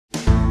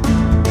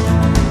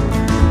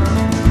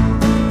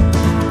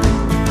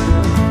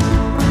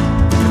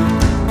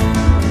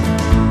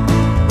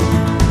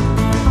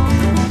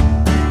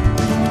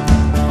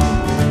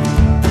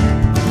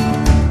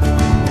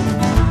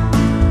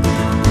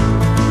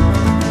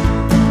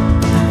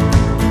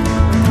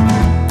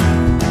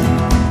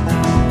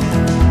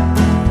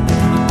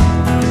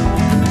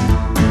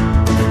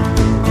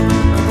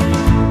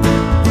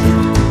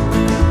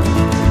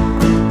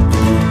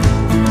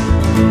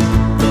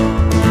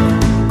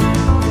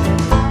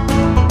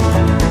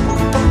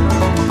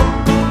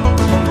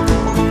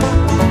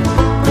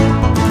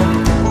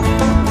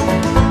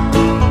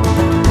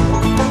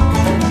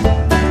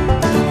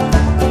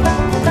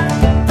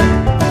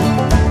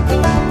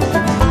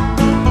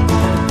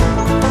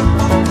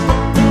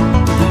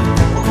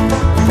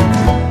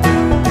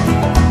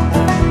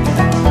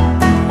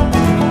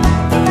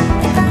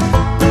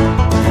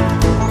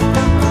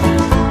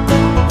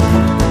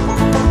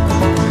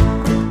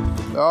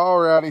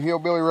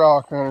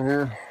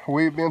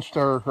we've been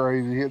stir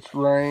crazy. It's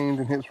rained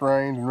and it's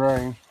rained and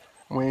rained.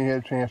 We ain't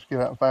had a chance to get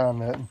out and find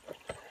nothing.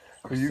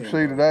 But you can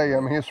see today, I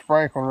mean, it's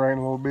sprinkling rain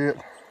a little bit.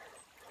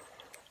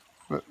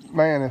 But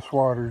man, this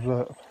water's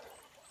up.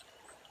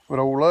 But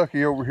old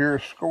Lucky over here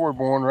is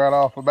scoreboarding right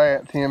off the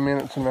bat, 10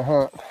 minutes in the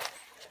hunt.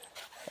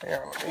 Hang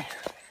on, let me.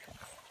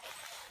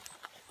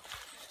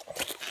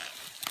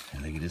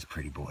 And look at this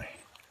pretty boy.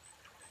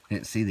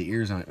 Didn't see the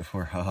ears on it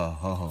before. Ho ho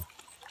ho ho.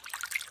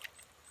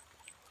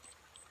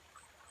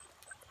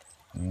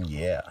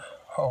 Yeah.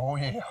 Oh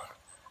yeah.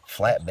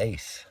 Flat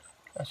base.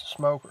 That's a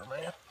smoker,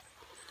 man.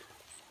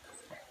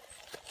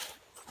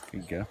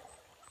 There you go.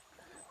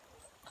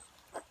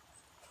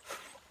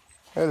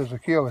 That is a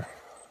killer.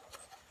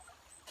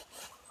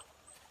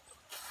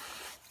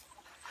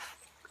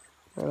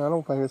 And I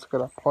don't think it's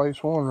got a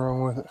place one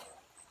wrong with it.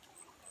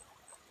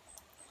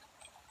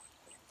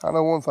 I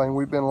know one thing,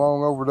 we've been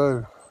long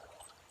overdue.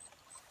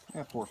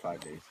 Yeah, 4 or 5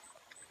 days.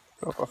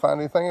 So if I find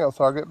anything else,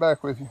 I'll get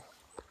back with you.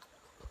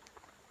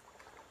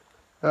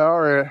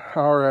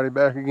 Alrighty,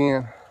 back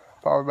again.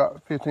 Probably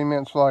about 15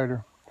 minutes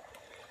later.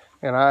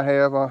 And I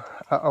have a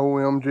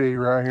OMG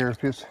right here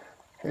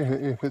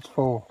if it's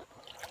full.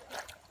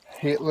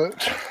 It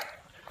looks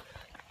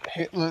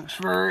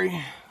very,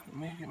 let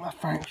me get my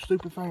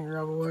stupid finger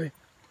out of the way.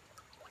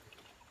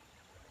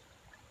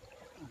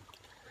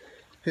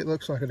 It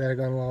looks like a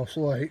daggone lost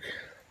lake.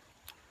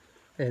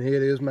 And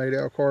it is made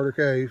out of Carter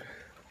Cave.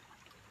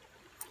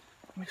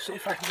 Let me see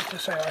if I can get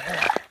this out of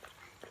here.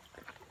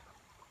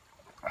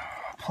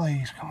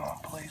 Please, come on,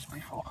 please be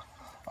full.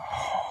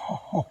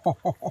 Oh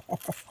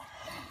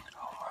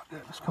my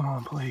goodness, come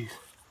on, please.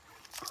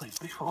 Please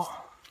be full.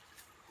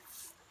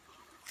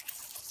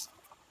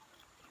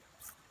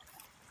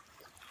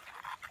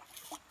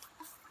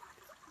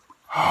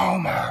 Oh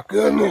my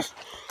goodness.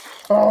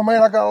 Oh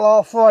man, I got a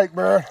lost lake,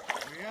 bro.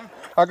 Yeah?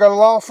 I got a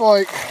lost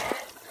lake.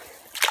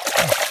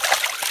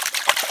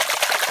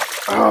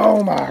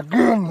 Oh my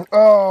goodness.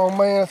 Oh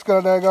man, it's got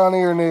a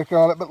daggone ear nick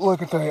on it, but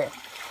look at that.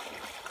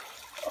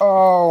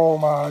 Oh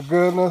my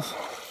goodness.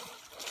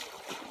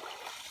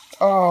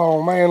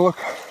 Oh man, look.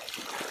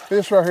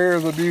 This right here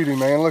is a beauty,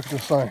 man. Look at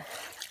this thing.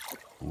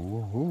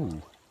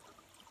 Ooh.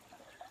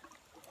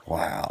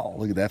 Wow,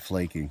 look at that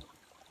flaking.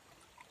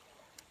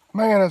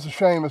 Man, that's a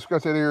shame it's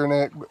got that ear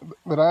neck,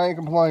 but I ain't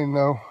complaining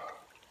though.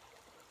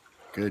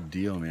 Good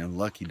deal, man.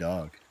 Lucky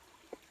dog.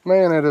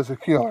 Man, that is a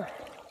killer.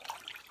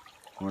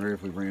 Wonder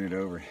if we bring it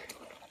over.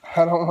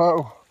 I don't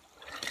know.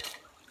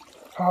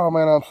 Oh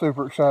man, I'm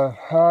super excited.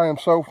 I am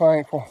so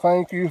thankful.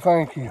 Thank you,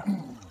 thank you.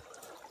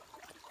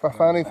 If I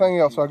find anything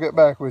else, I'll get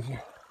back with you.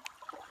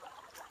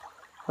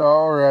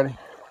 Alrighty,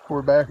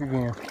 we're back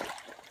again.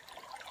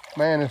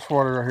 Man, this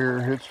water right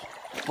here, it's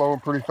flowing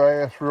pretty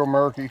fast, real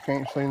murky. You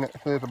can't see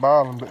at the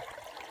bottom, but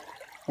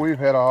we've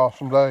had an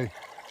awesome day.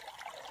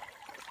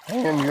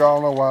 And you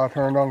all know why I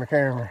turned on the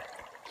camera.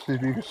 See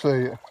if you can see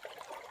it.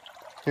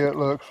 It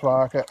looks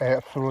like an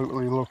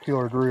absolutely little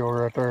killer drill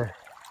right there.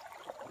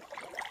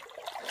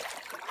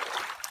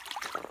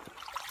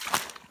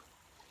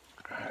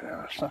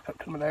 Now suck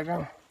up to my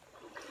daggone.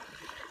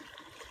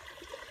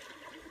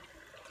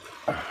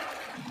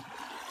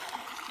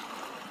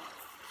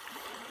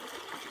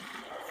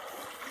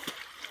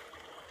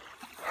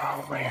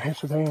 Oh man,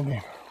 it's a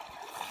dandy.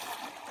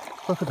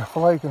 Look at the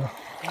flake.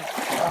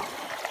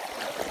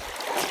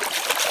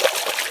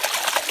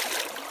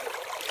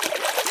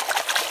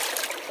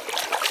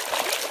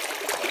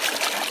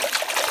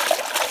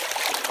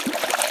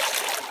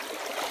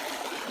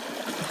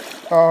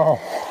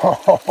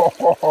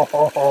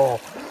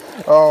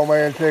 Oh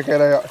man, check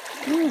that out.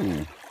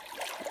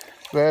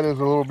 That is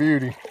a little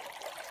beauty.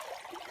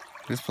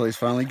 This place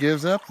finally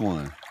gives up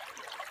one.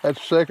 That's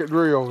the second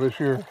drill this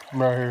year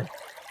right here.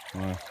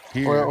 Well,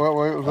 here,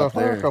 well it was up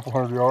there a couple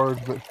hundred yards,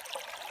 but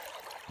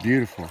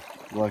beautiful.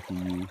 Lucky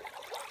you.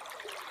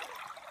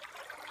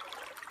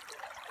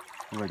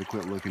 I'm ready to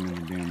quit looking in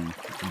the damn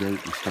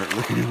dirt and start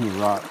looking in the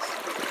rocks.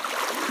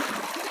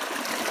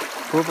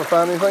 Well, if I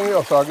find anything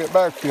else, I'll get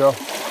back to y'all.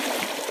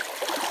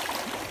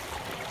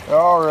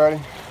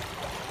 Alrighty.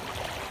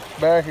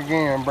 Back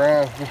again.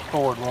 Brian's just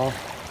scored one.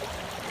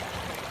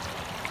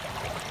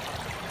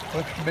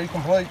 Looks to be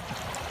complete.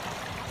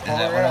 Is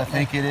that what I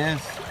think it is?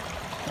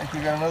 I think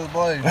we got another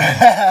blade.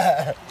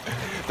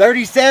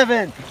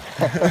 37!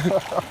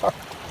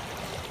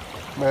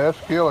 Man, that's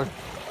killer.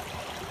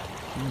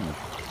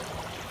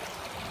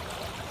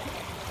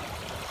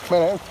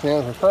 Man, that's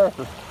thin as a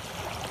cracker.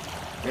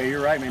 Yeah,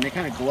 you're right, man. They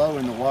kind of glow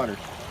in the water.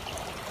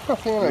 How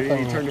thin that You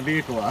thing turn is. the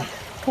vehicle off.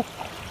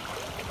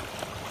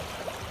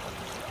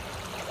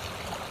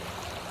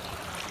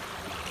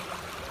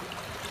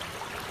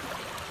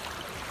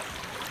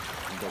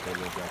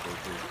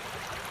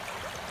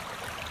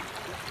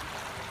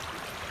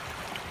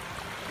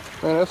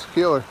 Man, that's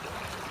killer.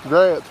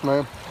 Congrats,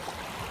 man.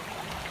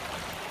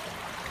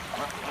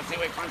 Let's see if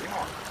we can find some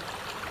more.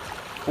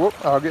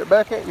 Whoop, I'll get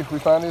back at you if we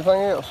find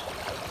anything else.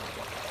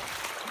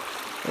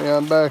 Yeah,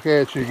 I'm back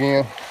at you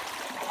again.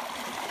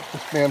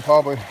 It's been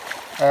probably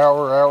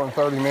hour and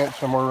 30 minutes,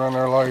 somewhere around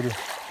there later.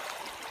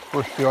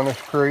 We're still in this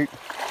creek.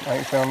 I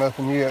ain't found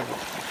nothing yet.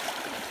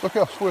 Look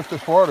how swift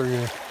this water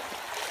is.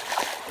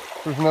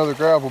 There's another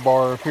gravel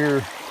bar up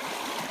here.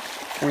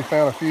 We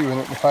found a few in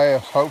it in the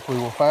past. Hopefully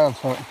we'll find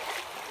something.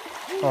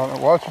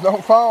 Watch it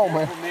don't fall,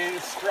 man. Man,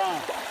 it's strong.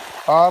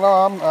 I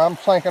know, I'm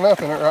sinking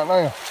up in it right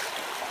now.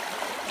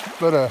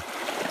 But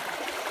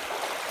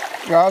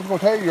you know, I was gonna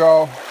tell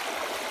y'all,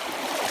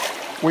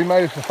 we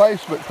made us a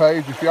Facebook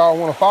page if y'all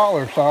want to follow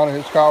us on it.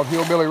 It's called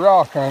Hillbilly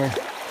Rock Hunting.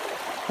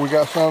 We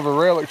got some of the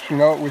relics, you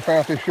know, we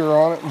found this year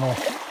on it, and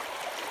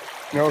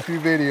you know, a few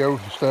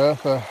videos and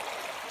stuff.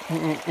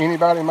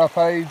 Anybody in my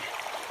page,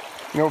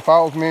 you know,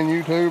 follows me on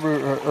YouTube,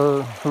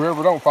 or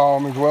whoever don't follow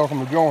me is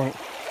welcome to join it.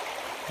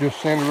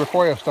 Just send a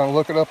request on,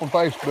 look it up on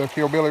Facebook,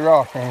 Hillbilly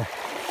Rock Hunter.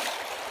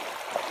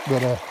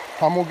 But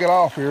I'm gonna get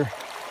off here.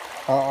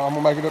 I'm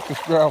gonna make it up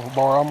this gravel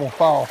bar. I'm gonna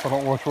fall if I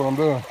don't watch what I'm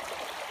doing.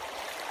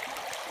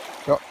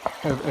 So,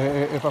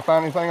 if I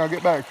find anything, I'll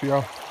get back to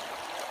y'all.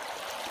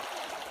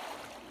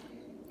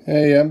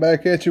 Hey, I'm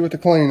back at you with the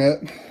cleanup.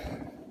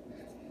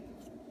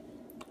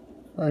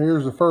 Right,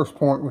 here's the first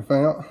point we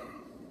found.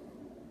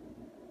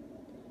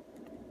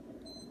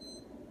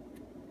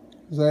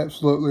 It's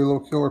absolutely a little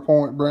killer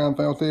point. Brown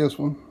found this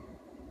one.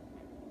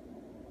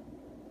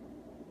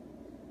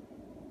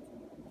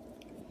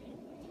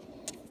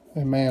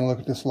 And man, look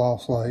at this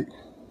lost lake.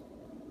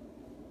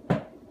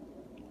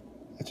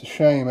 It's a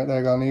shame that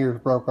daggone ears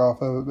broke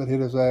off of it, but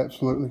it is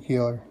absolutely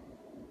killer.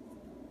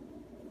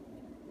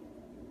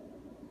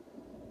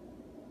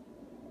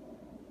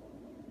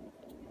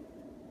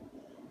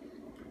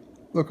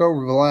 Look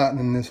over the lighting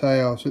in this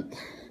house. It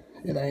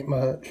ain't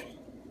much.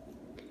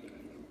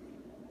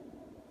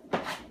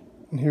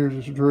 And here's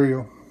this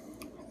drill.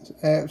 It's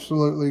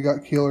absolutely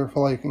got killer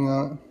flaking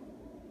on it.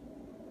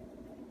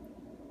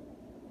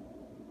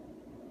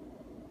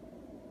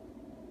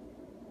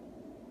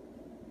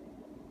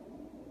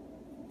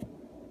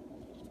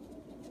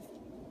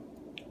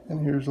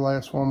 And here's the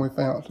last one we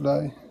found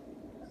today.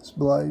 This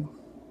blade.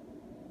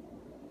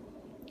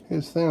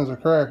 It's thin as a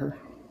cracker.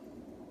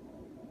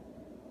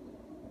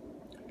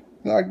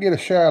 I'd like to get a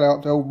shout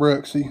out to old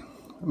Brooksy.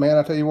 Man,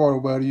 I tell you what,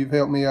 old buddy, you've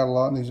helped me out a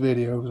lot in these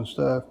videos and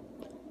stuff.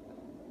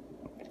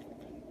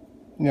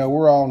 You know,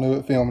 we're all new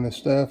at filming this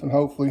stuff, and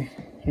hopefully,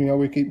 you know,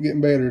 we keep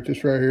getting better at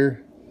this right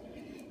here.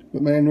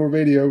 But man, your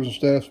videos and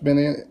stuff's been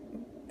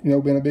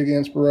been a big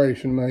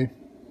inspiration to me.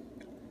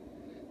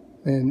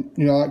 And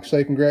you know, I like to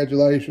say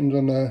congratulations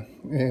on the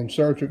In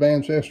Search of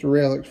Ancestor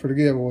Relics for the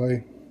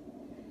giveaway.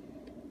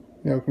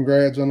 You know,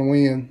 congrats on the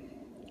win.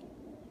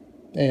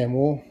 And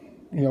we're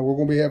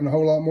going to be having a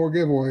whole lot more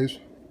giveaways.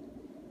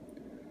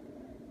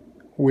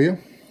 Well,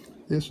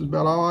 this is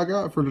about all I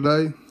got for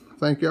today.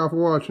 Thank y'all for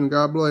watching.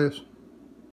 God bless.